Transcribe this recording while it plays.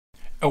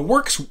A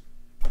work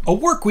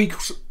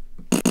week's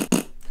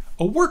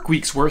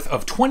worth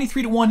of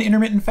 23-to-1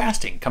 intermittent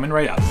fasting coming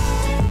right up.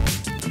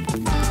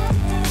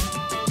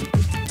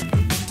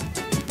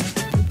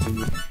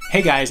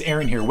 Hey guys,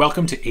 Aaron here.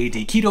 Welcome to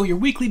AD Keto, your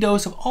weekly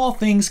dose of all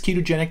things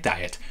ketogenic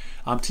diet.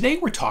 Today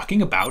we're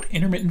talking about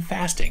intermittent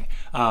fasting.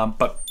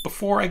 But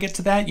before I get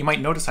to that, you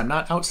might notice I'm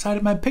not outside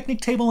of my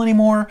picnic table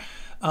anymore.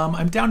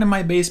 I'm down in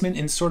my basement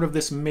in sort of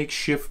this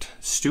makeshift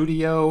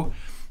studio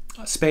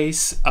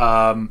space.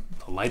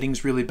 The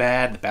lighting's really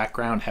bad. The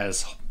background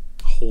has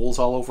holes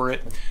all over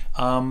it.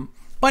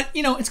 But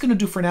you know, it's gonna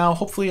do for now.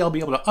 Hopefully I'll be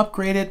able to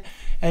upgrade it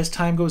as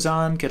time goes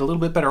on, get a little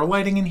bit better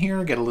lighting in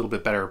here, get a little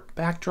bit better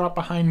backdrop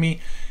behind me.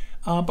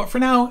 But for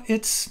now,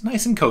 it's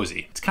nice and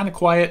cozy. It's kind of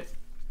quiet.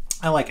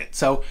 I like it.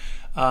 So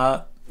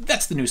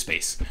that's the new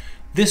space.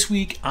 This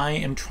week, I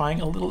am trying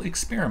a little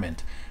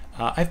experiment.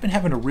 I've been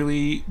having a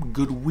really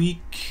good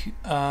week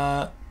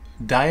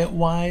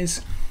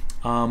diet-wise,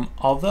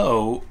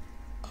 although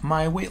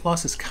my weight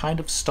loss is kind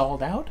of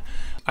stalled out.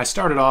 I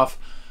started off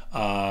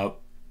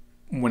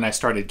when I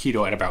started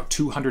keto at about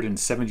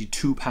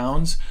 272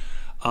 pounds,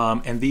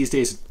 and these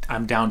days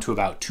I'm down to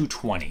about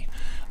 220.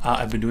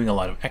 I've been doing a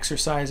lot of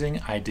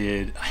exercising. I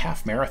did a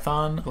half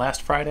marathon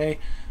last Friday,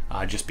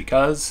 just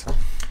because.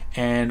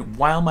 And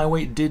while my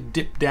weight did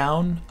dip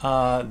down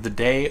the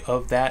day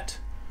of that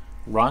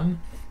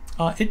run,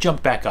 it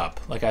jumped back up.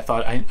 Like I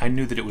thought, I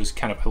knew that it was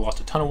kind of, I lost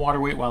a ton of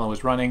water weight while I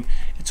was running.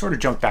 It sort of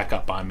jumped back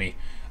up on me.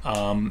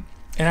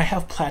 And I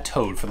have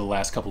plateaued for the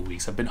last couple of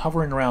weeks. I've been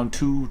hovering around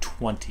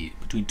 220,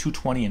 between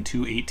 220 and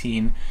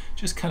 218,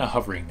 just kind of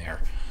hovering there.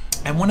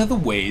 And one of the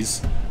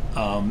ways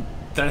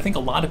that I think a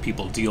lot of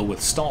people deal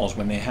with stalls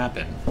when they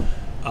happen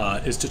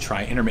is to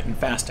try intermittent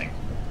fasting,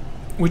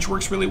 which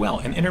works really well.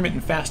 And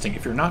intermittent fasting,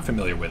 if you're not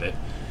familiar with it,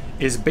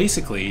 is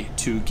basically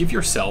to give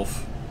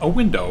yourself a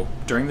window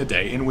during the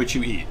day in which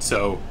you eat.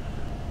 So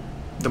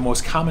the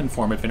most common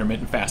form of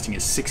intermittent fasting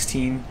is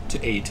 16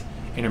 to 8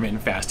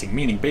 intermittent fasting,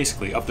 meaning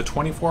basically of the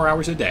 24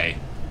 hours a day,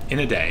 in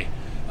a day,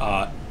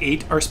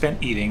 8 are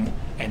spent eating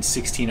and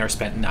 16 are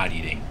spent not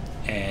eating.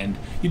 And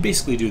you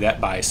basically do that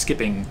by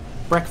skipping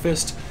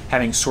breakfast,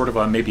 having sort of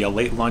maybe a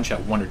late lunch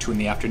at 1 or 2 in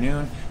the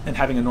afternoon, and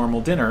having a normal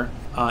dinner.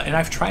 And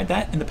I've tried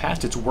that in the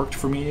past. It's worked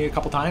for me a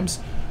couple times.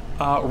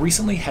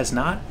 Recently has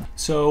not.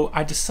 So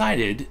I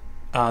decided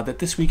that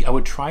this week I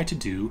would try to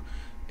do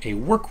a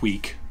work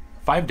week,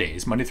 5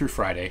 days, Monday through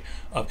Friday,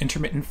 of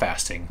intermittent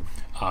fasting,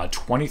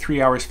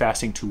 23 hours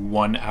fasting to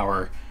 1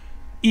 hour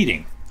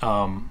eating,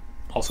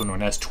 also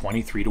known as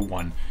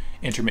 23-to-1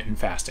 intermittent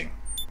fasting.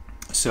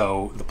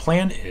 So the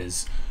plan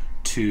is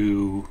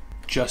to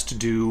just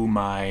do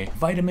my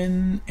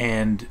vitamin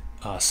and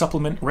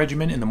supplement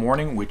regimen in the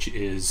morning, which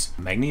is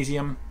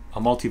magnesium, a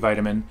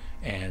multivitamin,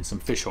 and some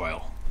fish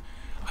oil.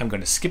 I'm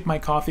going to skip my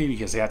coffee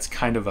because that's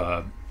kind of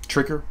a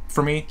trigger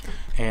for me,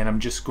 and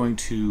I'm just going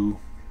to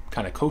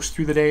kind of coast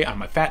through the day on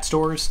my fat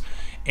stores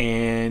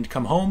and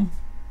come home,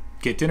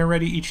 get dinner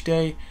ready each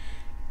day,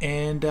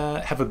 and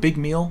have a big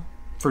meal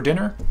for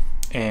dinner,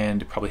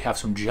 and probably have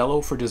some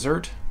Jell-O for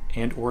dessert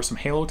and or some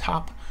Halo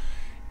Top.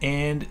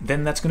 And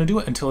then that's going to do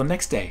it until the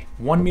next day.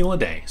 1 meal a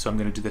day. So I'm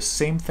going to do the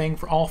same thing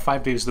for all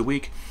 5 days of the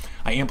week.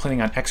 I am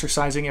planning on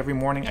exercising every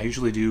morning. I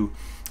usually do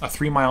a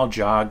 3-mile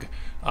jog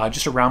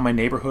just around my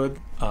neighborhood,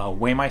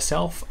 weigh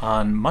myself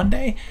on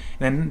Monday, and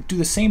then do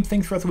the same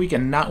thing throughout the week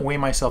and not weigh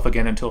myself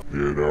again until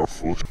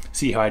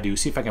see how I do,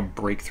 see if I can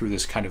break through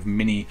this kind of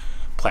mini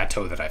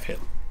plateau that I've hit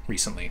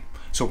recently.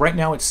 So right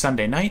now it's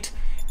Sunday night,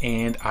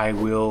 and I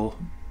will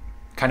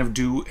kind of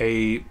do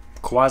a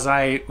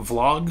quasi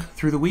vlog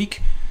through the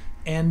week,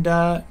 and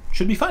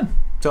should be fun.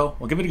 So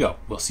we'll give it a go.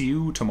 We'll see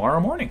you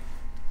tomorrow morning.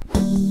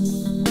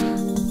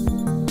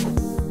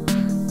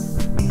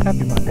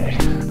 Happy Monday.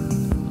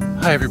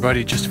 Hi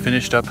everybody, just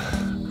finished up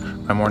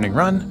my morning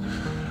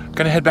run.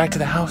 Gonna head back to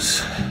the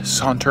house,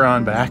 saunter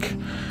on back,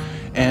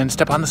 and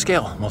step on the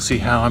scale. We'll see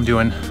how I'm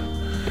doing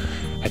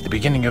at the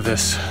beginning of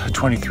this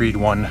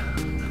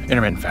 23-to-1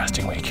 intermittent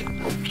fasting week.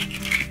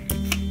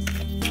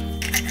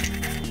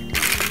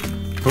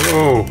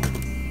 Oh,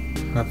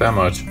 not that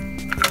much.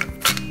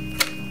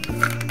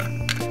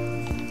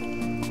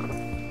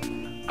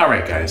 All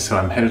right guys, so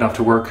I'm headed off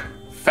to work.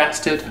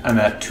 Fasted, I'm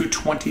at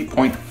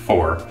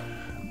 220.4.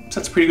 So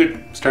that's a pretty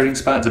good starting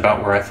spot. It's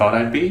about where I thought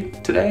I'd be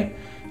today.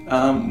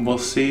 We'll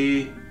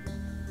see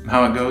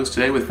how it goes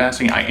today with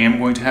fasting. I am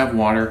going to have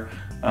water,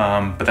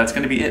 but that's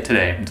gonna be it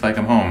today until I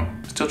come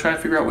home. Still trying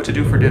to figure out what to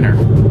do for dinner.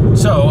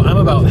 So I'm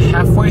about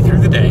halfway through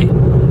the day.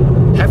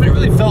 Haven't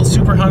really felt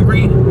super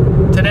hungry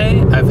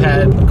today. I've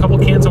had a couple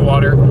cans of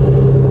water.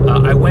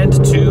 I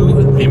went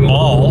to the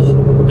mall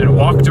and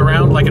walked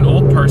around like an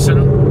old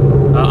person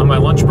on my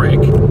lunch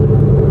break.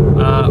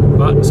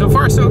 But so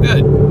far so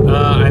good.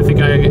 I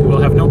think I will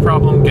have no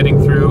problem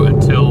getting through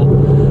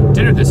until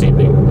dinner this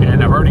evening.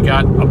 And I've already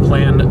got a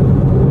plan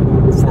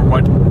for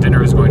what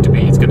dinner is going to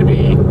be. It's going to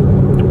be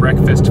a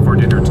breakfast for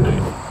dinner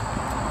tonight.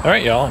 All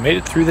right, y'all, I made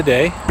it through the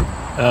day.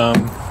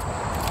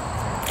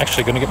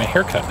 Actually going to get my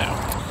hair cut now.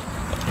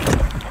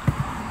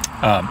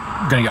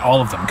 I'm gonna get all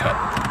of them cut.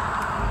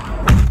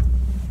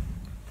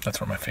 That's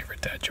one of my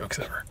favorite dad jokes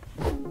ever.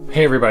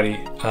 Hey everybody,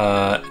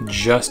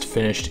 just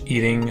finished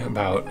eating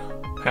about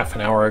half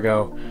an hour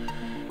ago.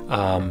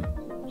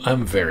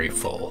 I'm very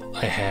full.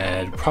 I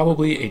had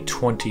probably a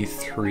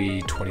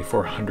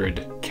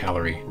 2,400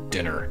 calorie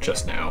dinner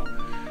just now.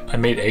 I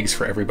made eggs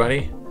for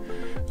everybody.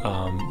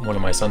 One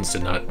of my sons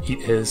did not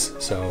eat his,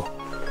 so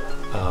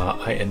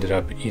I ended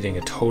up eating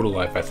a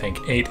total of, I think,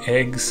 8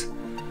 eggs.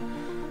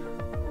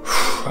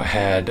 I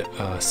had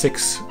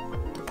 6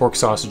 pork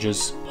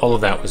sausages. All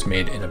of that was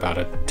made in about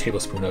a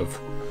tablespoon of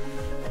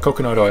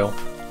coconut oil.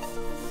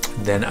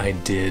 Then I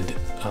did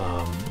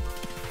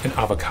an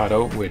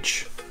avocado,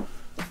 which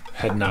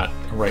had not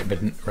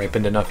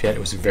ripened enough yet. It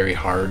was very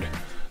hard.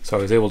 So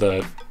I was able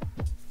to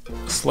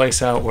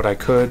slice out what I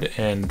could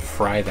and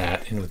fry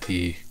that in with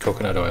the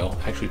coconut oil.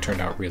 Actually turned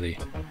out really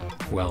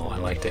well. I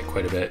liked it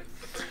quite a bit.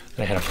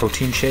 And I had a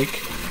protein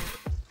shake.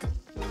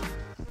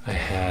 I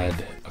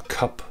had a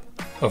cup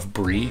of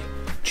brie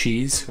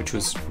cheese, which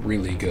was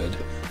really good.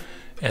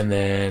 And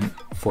then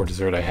for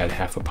dessert, I had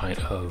half a pint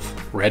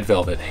of red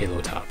velvet Halo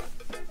Top.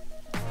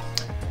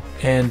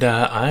 And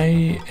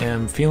I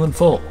am feeling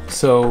full.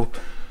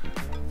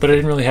 But I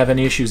didn't really have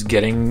any issues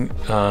getting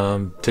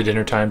to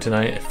dinner time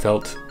tonight. I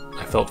felt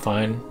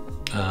fine.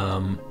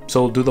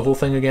 So we'll do the whole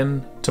thing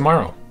again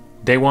tomorrow.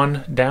 Day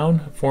 1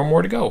 down, 4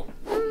 more to go.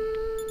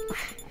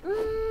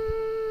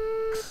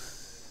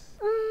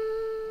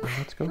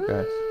 Let's go,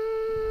 guys.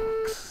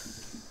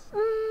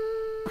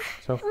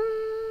 So,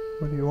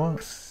 what do you want?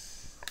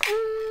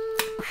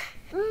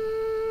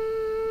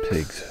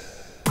 Pigs.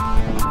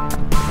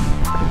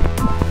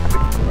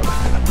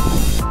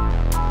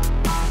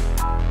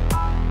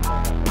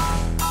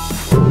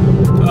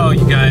 Oh,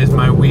 you guys,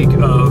 my week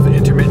of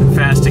intermittent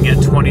fasting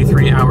at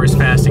 23 hours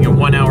fasting and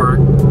 1 hour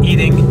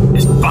eating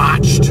is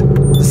botched.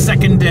 The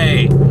second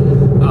day.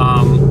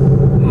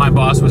 My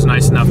boss was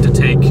nice enough to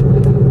take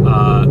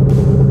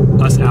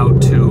us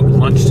out to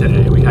lunch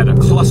today. We had a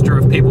cluster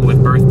of people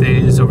with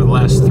birthdays over the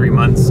last 3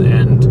 months,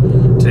 and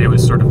today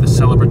was sort of the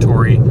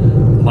celebratory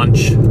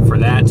lunch for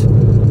that.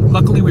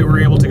 Luckily, we were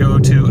able to go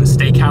to a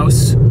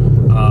steakhouse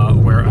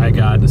where I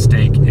got a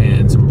steak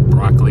and some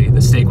broccoli.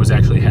 The steak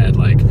actually had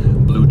like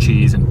blue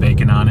cheese and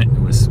bacon on it.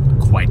 It was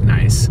quite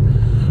nice.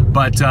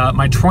 But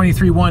my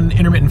 23-1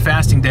 intermittent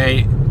fasting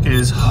day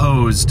is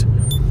hosed.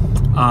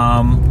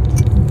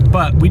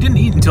 But we didn't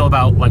eat until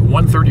about like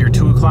 1:30 or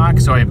 2 o'clock,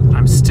 so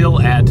I'm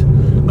still at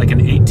like an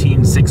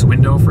 18:6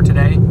 window for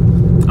today,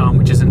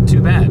 which isn't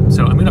too bad.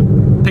 So I'm gonna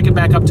pick it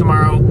back up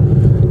tomorrow,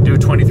 do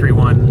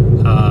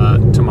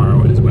 23-1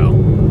 tomorrow as well.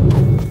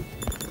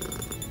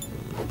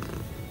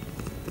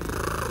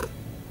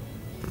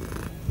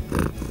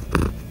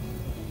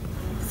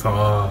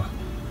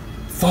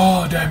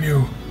 Thaw, damn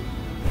you.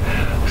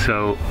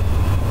 So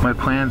my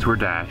plans were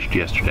dashed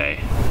yesterday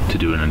to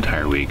do an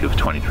entire week of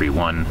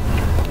 23-1,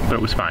 but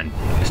it was fine.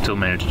 I still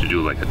managed to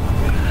do like a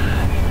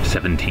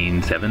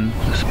 17-7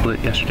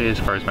 split yesterday as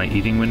far as my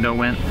eating window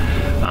went.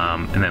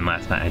 And then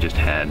last night I just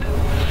had,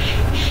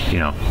 you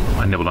know,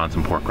 I nibbled on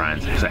some pork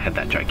rinds because I had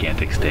that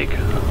gigantic steak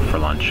for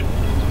lunch.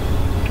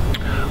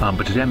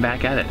 But today I'm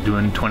back at it,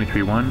 doing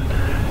 23-1,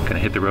 gonna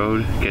hit the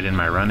road, get in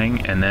my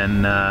running, and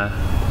then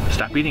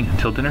stop eating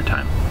until dinner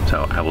time.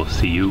 So I will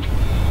see you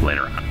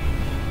later on.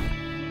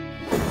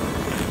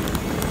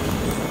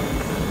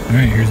 All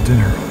right, here's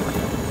dinner.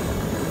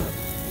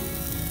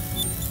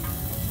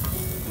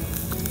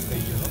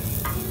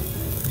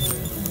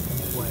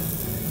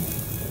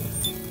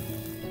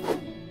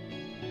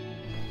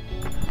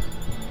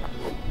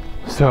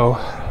 So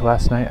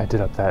last night I did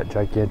up that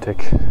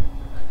gigantic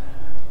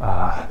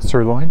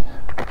sirloin,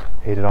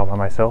 ate it all by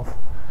myself,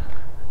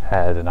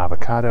 had an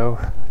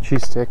avocado,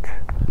 cheese stick,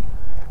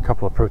 a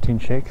couple of protein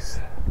shakes,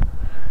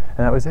 and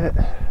that was it.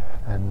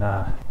 And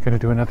gonna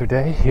do another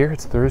day here.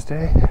 It's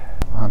Thursday.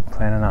 I'm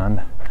planning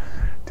on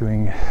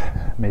doing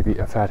maybe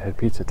a fathead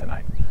pizza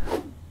tonight.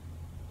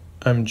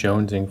 I'm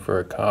jonesing for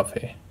a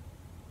coffee.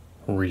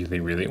 Really,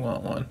 really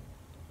want one.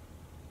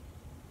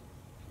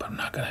 But I'm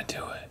not gonna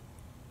do it.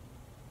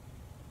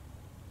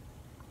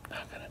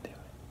 Not gonna do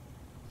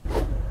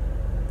it.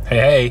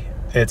 Hey,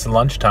 it's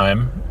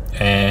lunchtime,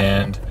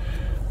 and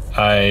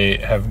I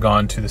have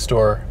gone to the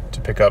store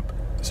to pick up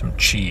some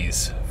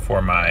cheese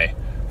for my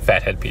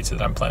fathead pizza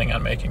that I'm planning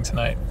on making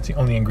tonight. It's the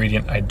only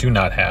ingredient I do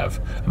not have.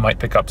 I might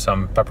pick up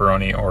some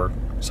pepperoni or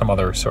some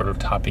other sort of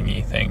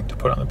topping-y thing to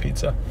put on the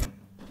pizza.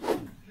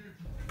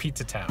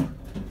 Pizza Town.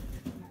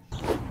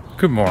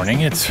 Good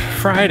morning, it's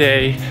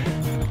Friday.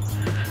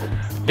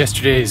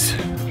 Yesterday's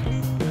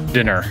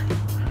dinner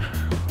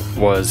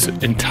was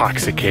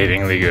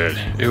intoxicatingly good.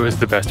 It was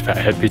the best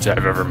fathead pizza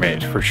I've ever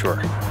made, for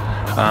sure.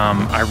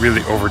 I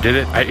really overdid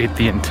it. I ate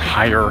the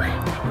entire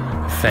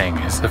thing.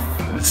 It's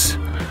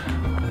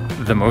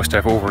the most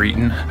I've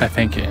overeaten, I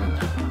think, in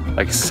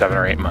like 7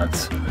 or 8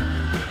 months.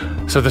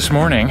 So this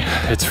morning,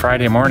 it's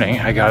Friday morning,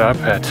 I got up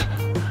at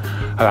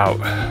about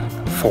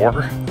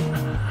 4.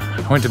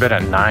 I went to bed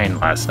at 9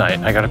 last night.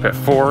 I got up at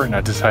 4 and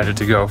I decided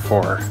to go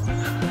for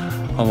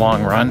a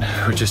long run,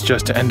 which is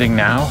just ending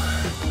now.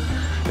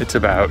 It's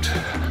about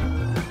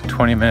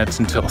 20 minutes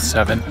until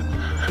 7.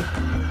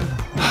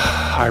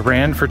 I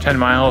ran for 10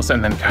 miles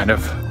and then kind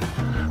of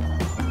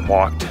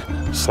walked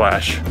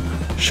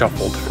 /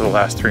 shuffled for the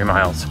last 3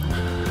 miles.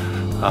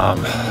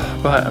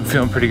 But I'm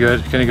feeling pretty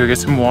good. Gonna go get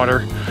some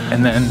water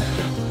and then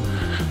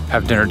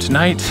have dinner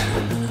tonight.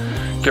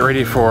 Get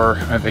ready for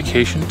my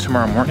vacation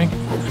tomorrow morning.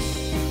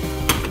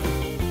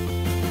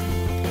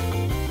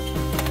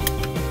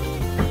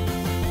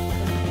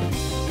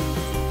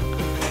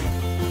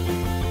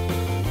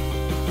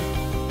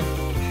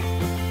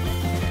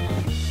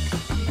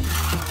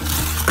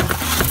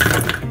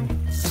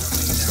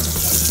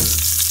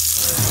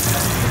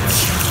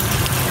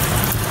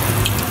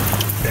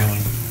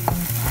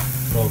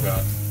 Oh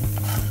God.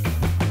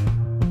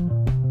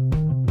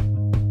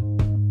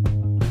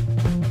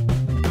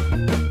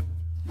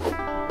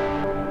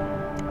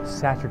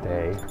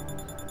 Saturday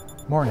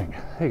morning.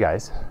 Hey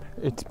guys,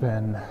 it's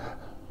been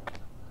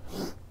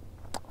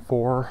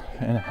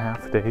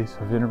 4.5 days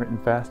of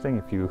intermittent fasting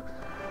if you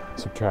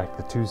subtract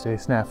the Tuesday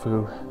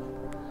snafu.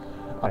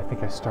 I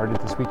think I started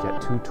this week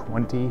at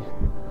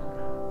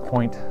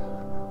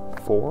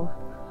 220.4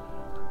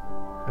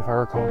 if I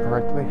recall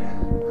correctly,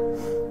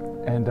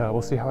 and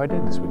we'll see how I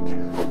did this week.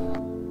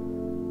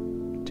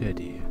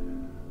 Daddy.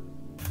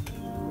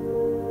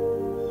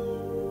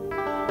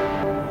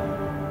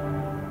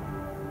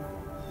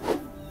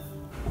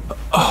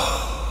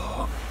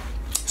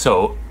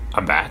 So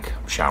I'm back,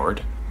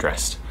 showered,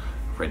 dressed,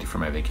 ready for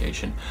my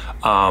vacation.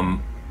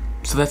 So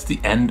that's the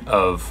end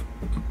of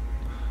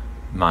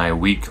my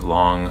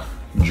week-long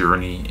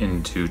journey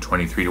into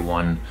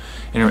 23-to-1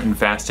 intermittent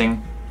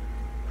fasting.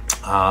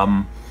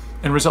 And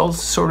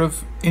results sort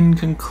of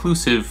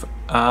inconclusive.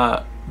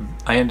 I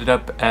ended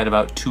up at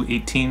about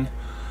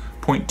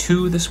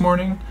 218.2 this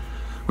morning,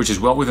 which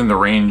is well within the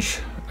range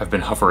I've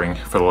been hovering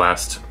for the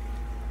last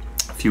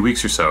few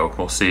weeks or so.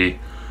 We'll see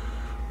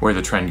where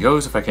the trend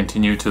goes, if I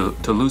continue to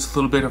lose a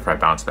little bit, or if I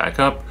bounce back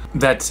up.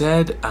 That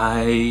said,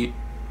 I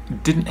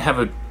didn't have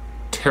a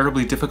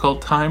terribly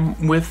difficult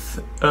time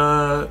with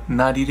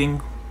not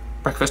eating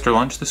breakfast or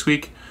lunch this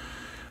week,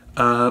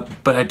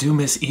 but I do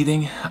miss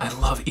eating. I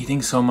love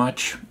eating so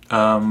much.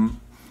 I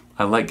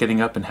like getting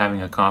up and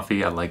having a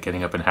coffee. I like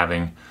getting up and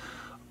having,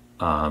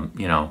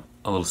 you know,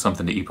 a little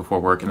something to eat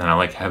before work, and then I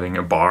like having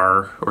a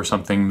bar or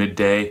something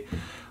midday.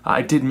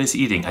 I did miss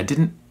eating.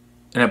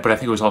 But I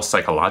think it was all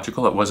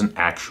psychological. It wasn't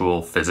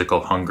actual physical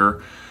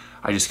hunger.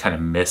 I just kind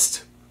of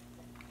missed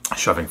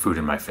shoving food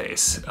in my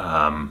face,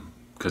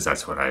 because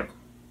that's what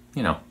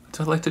that's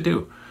what I like to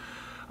do.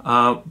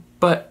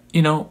 But,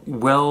 you know,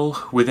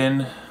 well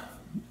within,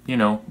 you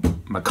know,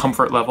 my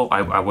comfort level.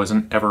 I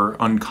wasn't ever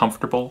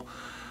uncomfortable,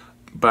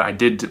 but I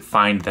did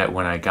find that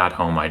when I got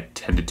home, I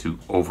tended to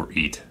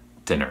overeat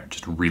dinner.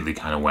 Just really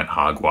kind of went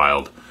hog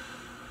wild,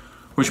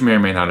 which may or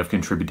may not have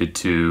contributed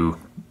to,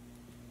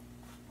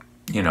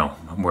 you know,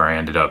 where I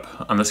ended up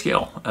on the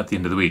scale at the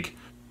end of the week.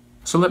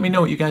 So let me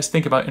know what you guys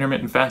think about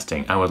intermittent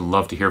fasting. I would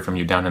love to hear from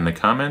you down in the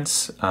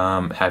comments.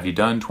 Have you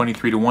done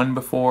 23-to-1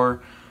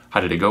 before? How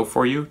did it go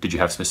for you? Did you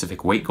have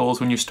specific weight goals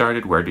when you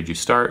started? Where did you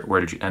start? Where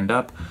did you end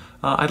up?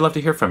 I'd love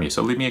to hear from you,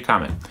 so leave me a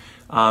comment.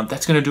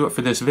 That's gonna do it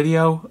for this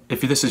video.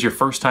 If this is your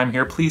first time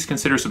here, please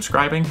consider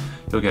subscribing.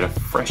 You'll get a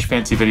fresh,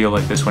 fancy video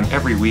like this one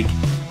every week.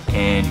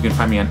 And you can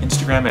find me on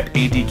Instagram at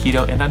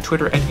ADKeto and on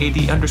Twitter at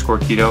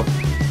AD_keto.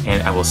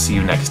 And I will see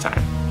you next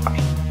time.